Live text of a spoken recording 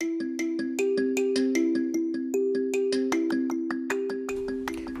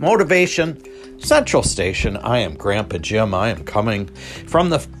Motivation Central Station. I am Grandpa Jim. I am coming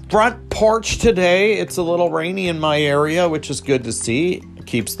from the front porch today. It's a little rainy in my area, which is good to see. It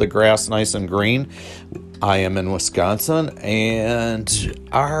keeps the grass nice and green. I am in Wisconsin, and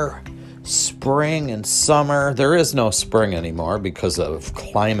our spring and summer, there is no spring anymore because of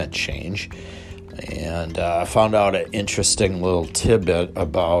climate change. And I found out an interesting little tidbit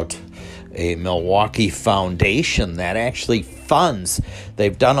about a Milwaukee foundation that actually funds.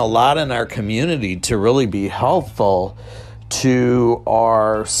 They've done a lot in our community to really be helpful to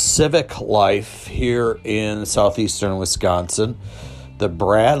our civic life here in southeastern Wisconsin. The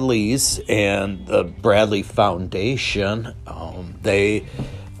Bradleys and the Bradley Foundation, they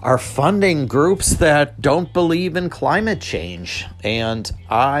are funding groups that don't believe in climate change. And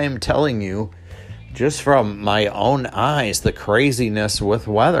I'm telling you, just from my own eyes, the craziness with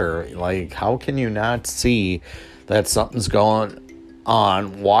weather. Like, how can you not see that something's going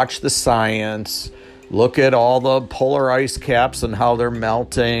on? Watch the science. Look at all the polar ice caps and how they're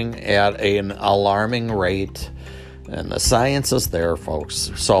melting at an alarming rate. And the science is there,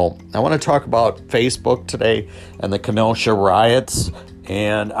 folks. So I want to talk about Facebook today and the Kenosha riots.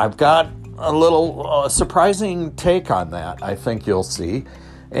 And I've got a little surprising take on that, I think you'll see.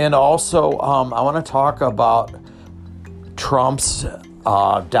 And also, I want to talk about Trump's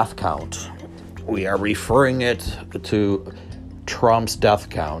death count. We are referring it to Trump's death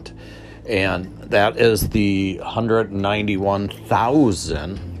count, and that is the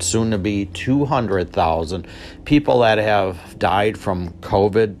 191,000, soon to be 200,000 people that have died from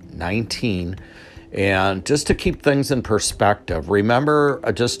COVID-19. And just to keep things in perspective, remember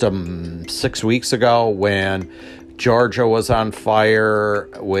just 6 weeks ago when Georgia was on fire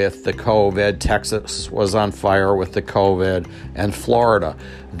with the COVID, Texas was on fire with the COVID, and Florida.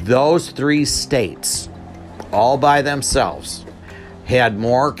 Those three states, all by themselves, had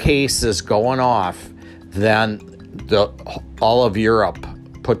more cases going off than all of Europe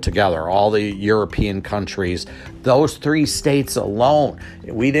put together, all the European countries. Those three states alone.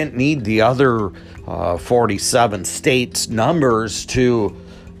 We didn't need the other 47 states' numbers to...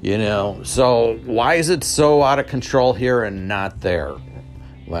 so why is it so out of control here and not there?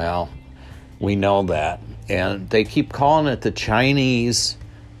 Well, we know that. And they keep calling it the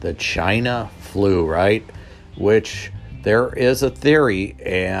China flu, right? Which there is a theory,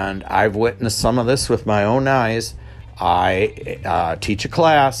 and I've witnessed some of this with my own eyes. I teach a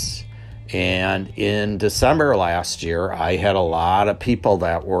class, and in December last year, I had a lot of people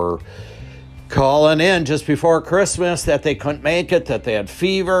that were calling in just before Christmas that they couldn't make it, that they had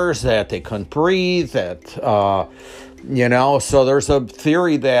fevers, that they couldn't breathe, that, so there's a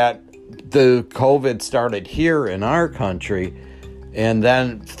theory that the COVID started here in our country, and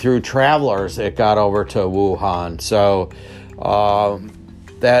then through travelers, it got over to Wuhan. So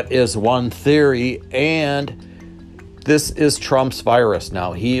that is one theory, and this is Trump's virus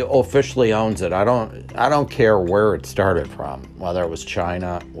now. He officially owns it. I don't care where it started from, whether it was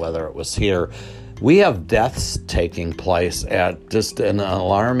China, whether it was here. We have deaths taking place at just an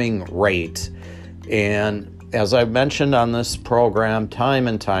alarming rate. And as I've mentioned on this program time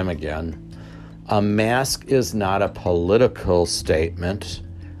and time again, a mask is not a political statement,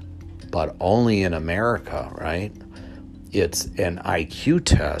 but only in America, right? It's an IQ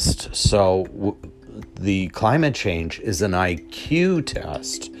test. So the climate change is an IQ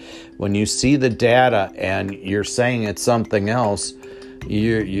test. When you see the data and you're saying it's something else,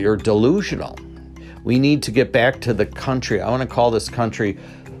 you're delusional. We need to get back to the country. I want to call this country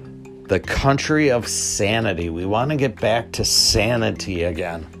the country of sanity. We want to get back to sanity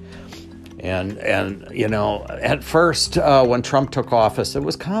again. And at first, when Trump took office, it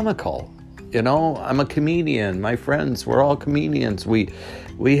was comical. I'm a comedian. My friends, we're all comedians. We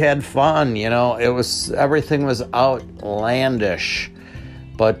had fun. Everything was outlandish.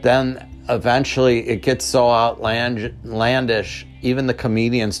 But then eventually it gets so outlandish, even the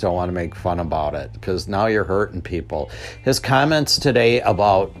comedians don't want to make fun about it because now you're hurting people. His comments today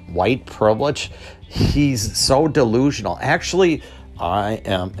about white privilege, he's so delusional. Actually, I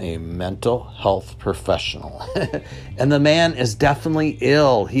am a mental health professional. And the man is definitely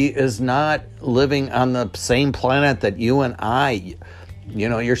ill. He is not living on the same planet that you and I.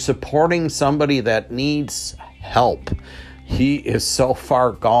 You're supporting somebody that needs help. He is so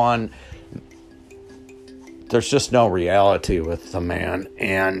far gone. There's just no reality with the man.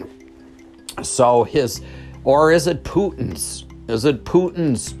 And so or is it Putin's? Is it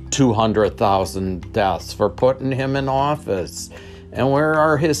Putin's 200,000 deaths for putting him in office? And where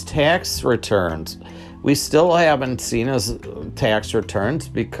are his tax returns? We still haven't seen his tax returns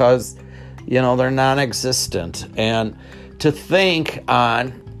because, they're non-existent. And to think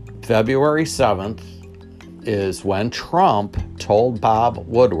on February 7th is when Trump told Bob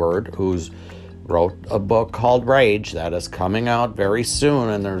Woodward, who's wrote a book called Rage that is coming out very soon,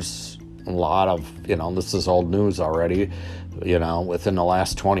 and there's a lot of, this is old news already, within the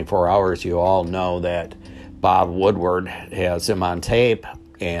last 24 hours, you all know that Bob Woodward has him on tape,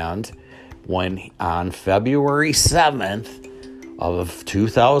 and when on February 7th of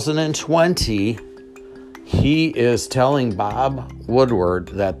 2020, he is telling Bob Woodward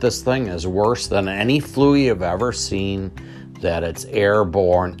that this thing is worse than any flu you've ever seen, that it's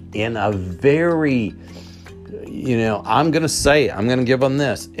airborne, in a very, I'm going to give him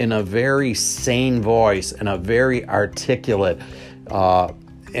this, in a very sane voice, in a very articulate,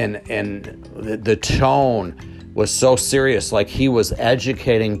 and the tone was so serious, like he was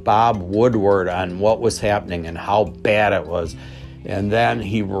educating Bob Woodward on what was happening and how bad it was. And then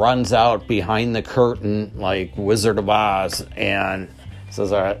he runs out behind the curtain like Wizard of Oz and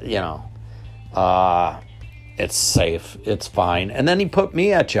says, it's safe, it's fine. And then he put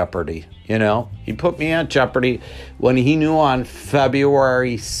me at jeopardy, He put me at jeopardy when he knew on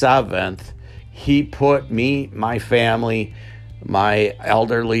February 7th, he put me, my family, my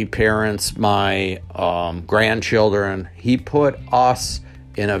elderly parents, my grandchildren, he put us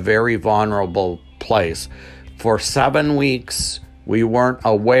in a very vulnerable place. For 7 weeks, we weren't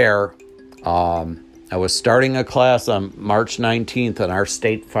aware. I was starting a class on March 19th, and our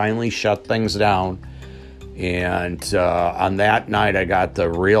state finally shut things down. And on that night, I got the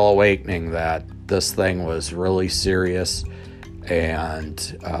real awakening that this thing was really serious. And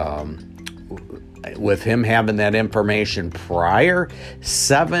with him having that information prior,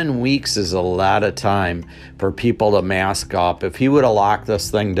 7 weeks is a lot of time for people to mask up. If he would have locked this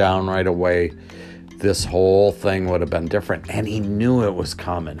thing down right away, this whole thing would have been different. And he knew it was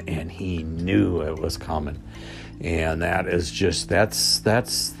coming, and that is just, that's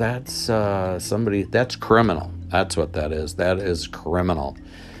somebody, that's criminal. That's what that is. That is criminal.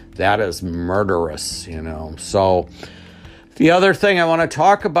 That is murderous, So the other thing I want to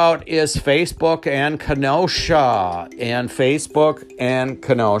talk about is Facebook and Kenosha.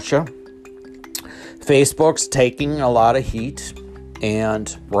 Facebook's taking a lot of heat,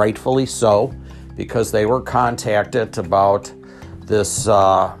 and rightfully so, because they were contacted about this,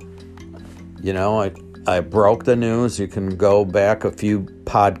 I broke the news. You can go back a few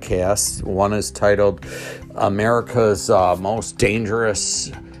podcasts. One is titled America's Most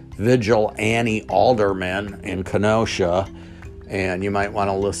Dangerous Vigilante Alderman in Kenosha, and you might want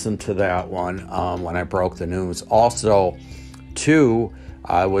to listen to that one when I broke the news. Also, two,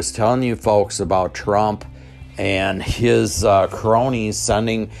 I was telling you folks about Trump and his cronies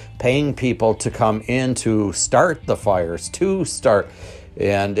paying people to come in to start the fires,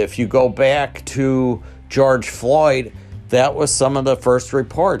 And if you go back to George Floyd, that was some of the first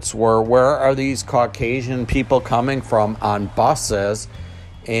reports were, where are these Caucasian people coming from on buses?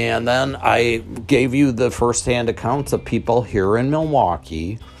 And then I gave you the firsthand accounts of people here in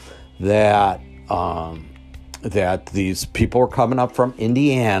Milwaukee that these people were coming up from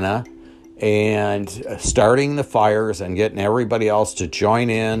Indiana and starting the fires and getting everybody else to join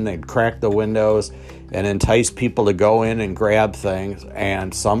in. They'd crack the windows and entice people to go in and grab things.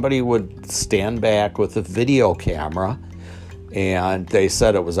 And somebody would stand back with a video camera, and they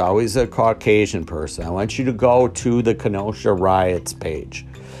said it was always a Caucasian person. I want you to go to the Kenosha riots page,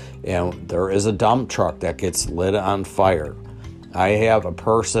 and there is a dump truck that gets lit on fire. I have a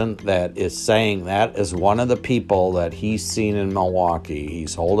person that is saying that is one of the people that he's seen in Milwaukee.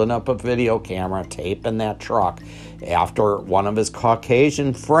 He's holding up a video camera, taping that truck after one of his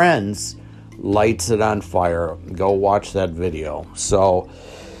Caucasian friends lights it on fire. Go watch that video. So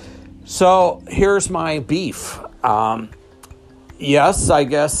here's my beef. Yes, I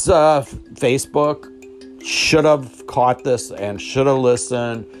guess Facebook should have caught this and should have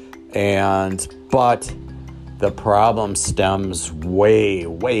listened, but the problem stems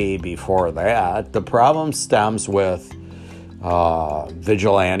way before that. The problem stems with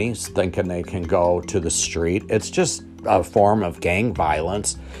vigilantes thinking they can go to the street. It's just a form of gang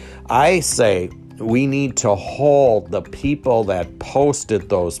violence. I say we need to hold the people that posted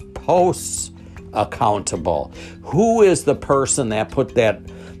those posts accountable. Who is the person that put that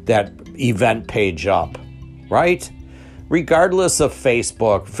event page up, right? Regardless of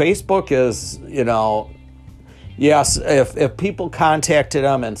Facebook. Facebook is, yes, if people contacted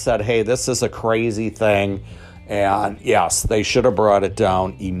them and said, hey, this is a crazy thing, and yes, they should have brought it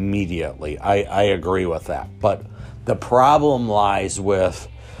down immediately. I agree with that. But the problem lies with,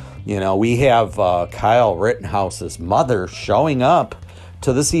 we have Kyle Rittenhouse's mother showing up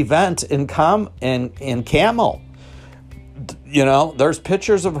to this event in Camel. there's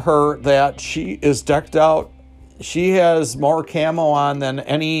pictures of her that she is decked out. She has more camo on than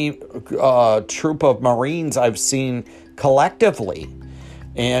any troop of Marines I've seen collectively.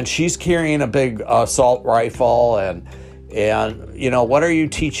 And she's carrying a big assault rifle. And what are you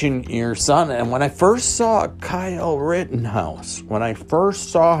teaching your son? And when I first saw Kyle Rittenhouse, when I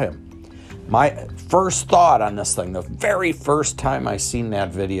first saw him, my first thought on this thing, the very first time I seen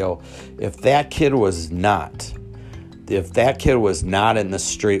that video, if that kid was not in the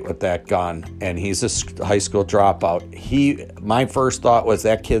street with that gun and he's a high school dropout, my first thought was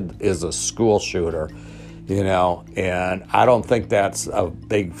that kid is a school shooter, and I don't think that's a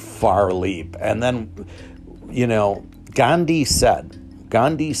big far leap. And then, Gandhi said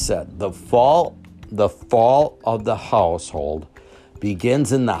the fall of the household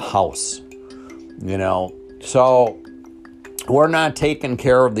begins in the house. So we're not taking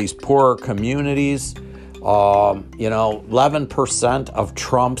care of these poorer communities. 11% of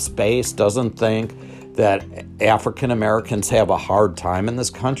Trump's base doesn't think that African Americans have a hard time in this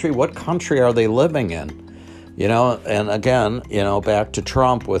country. What country are they living in? And again, back to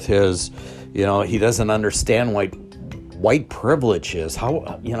Trump with his, he doesn't understand white privilege is.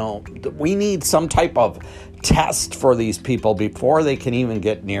 How, we need some type of test for these people before they can even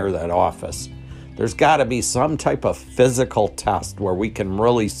get near that office. There's got to be some type of physical test where we can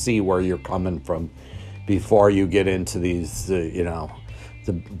really see where you're coming from before you get into these,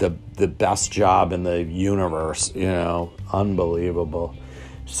 the best job in the universe, unbelievable.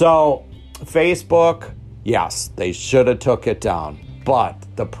 So Facebook, yes, they should have took it down. But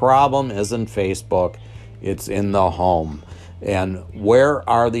the problem isn't Facebook, it's in the home. And where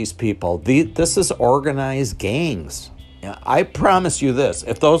are these people? This is organized gangs. I promise you this,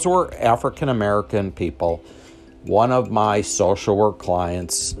 if those were African American people, one of my social work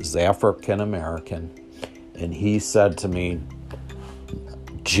clients is African American, and he said to me,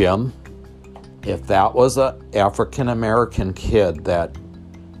 Jim, if that was an African American kid that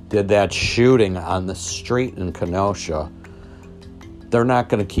did that shooting on the street in Kenosha, they're not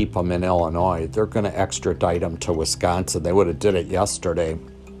going to keep him in Illinois. They're going to extradite him to Wisconsin. They would have did it yesterday.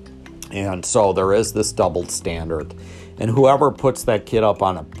 And so there is this double standard. And whoever puts that kid up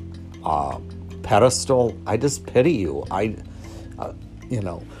on a pedestal, I just pity you.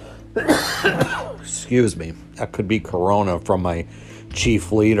 Excuse me. That could be corona from my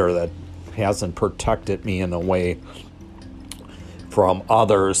chief leader that hasn't protected me in a way from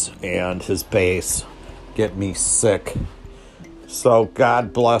others and his base. Get me sick. So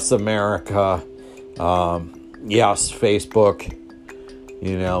God bless America. Yes, Facebook,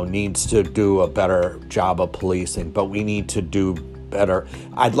 needs to do a better job of policing, but we need to do better.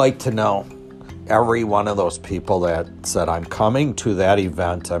 I'd like to know every one of those people that said, I'm coming to that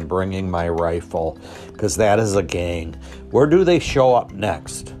event, I'm bringing my rifle, because that is a gang. Where do they show up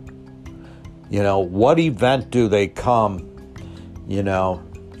next? What event do they come?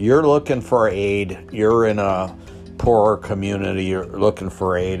 You're looking for aid. You're in a poorer community, you're looking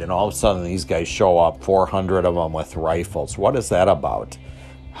for aid, and all of a sudden these guys show up, 400 of them with rifles. What is that about?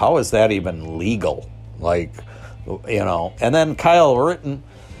 How is that even legal? And then Kyle Rittenhouse,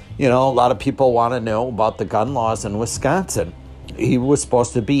 a lot of people want to know about the gun laws in Wisconsin. He was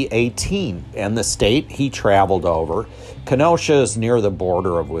supposed to be 18, and the state he traveled over. Kenosha is near the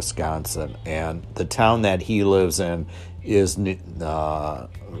border of Wisconsin, and the town that he lives in is,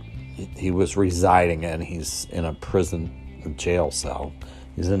 he was residing in, he's in a jail cell.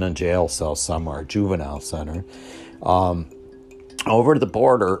 He's in a jail cell somewhere, juvenile center. Over the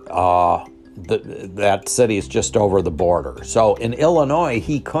border, that city is just over the border. So in Illinois,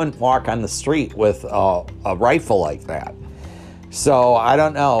 he couldn't walk on the street with a rifle like that. So I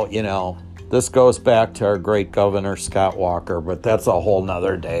don't know, this goes back to our great Governor Scott Walker, but that's a whole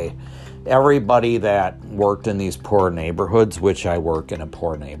nother day. Everybody that worked in these poor neighborhoods, which I work in a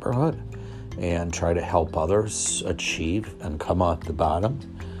poor neighborhood, and try to help others achieve and come out the bottom.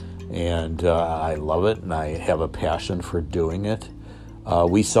 And I love it, and I have a passion for doing it.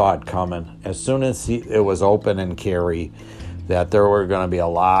 We saw it coming. As soon as it was open in Cary, that there were going to be a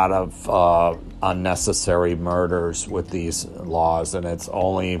lot of unnecessary murders with these laws, and it's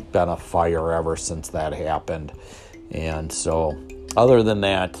only been a fire ever since that happened. And so, other than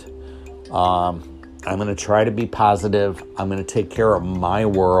that, I'm going to try to be positive. I'm going to take care of my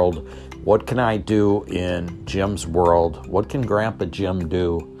world. What can I do in Jim's world? What can Grandpa Jim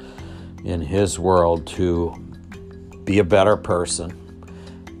do in his world to be a better person,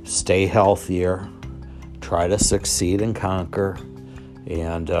 stay healthier, try to succeed and conquer?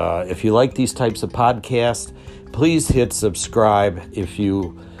 And if you like these types of podcasts, please hit subscribe. If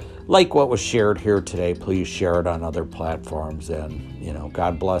you like what was shared here today, please share it on other platforms. And,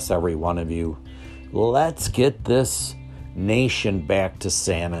 God bless every one of you. Let's get this nation back to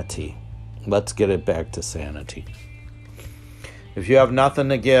sanity. Let's get it back to sanity. If you have nothing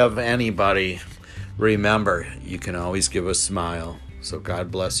to give anybody, remember, you can always give a smile. So God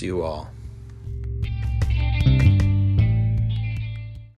bless you all.